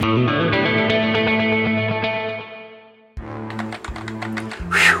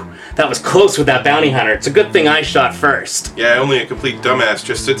That was close with that bounty hunter. It's a good thing I shot first. Yeah, only a complete dumbass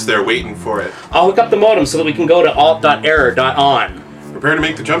just sits there waiting for it. I'll hook up the modem so that we can go to alt.error.on. Prepare to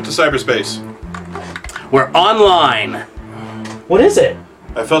make the jump to cyberspace. We're online. What is it?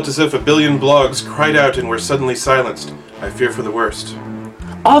 I felt as if a billion blogs cried out and were suddenly silenced. I fear for the worst.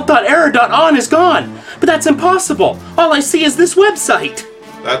 Alt.error.on is gone. But that's impossible. All I see is this website.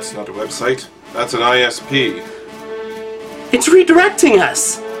 That's not a website. That's an ISP. It's redirecting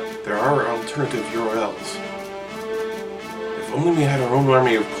us. There are alternative URLs. If only we had our own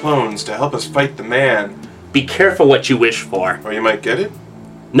army of clones to help us fight the man. Be careful what you wish for. Or you might get it?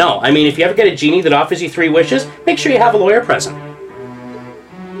 No, I mean, if you ever get a genie that offers you 3 wishes, make sure you have a lawyer present.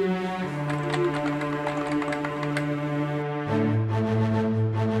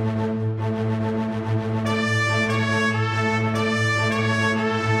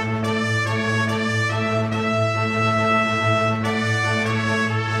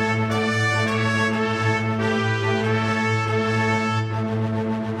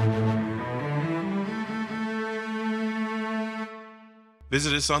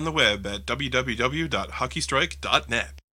 Visit us on the web at www.hockeystrike.net.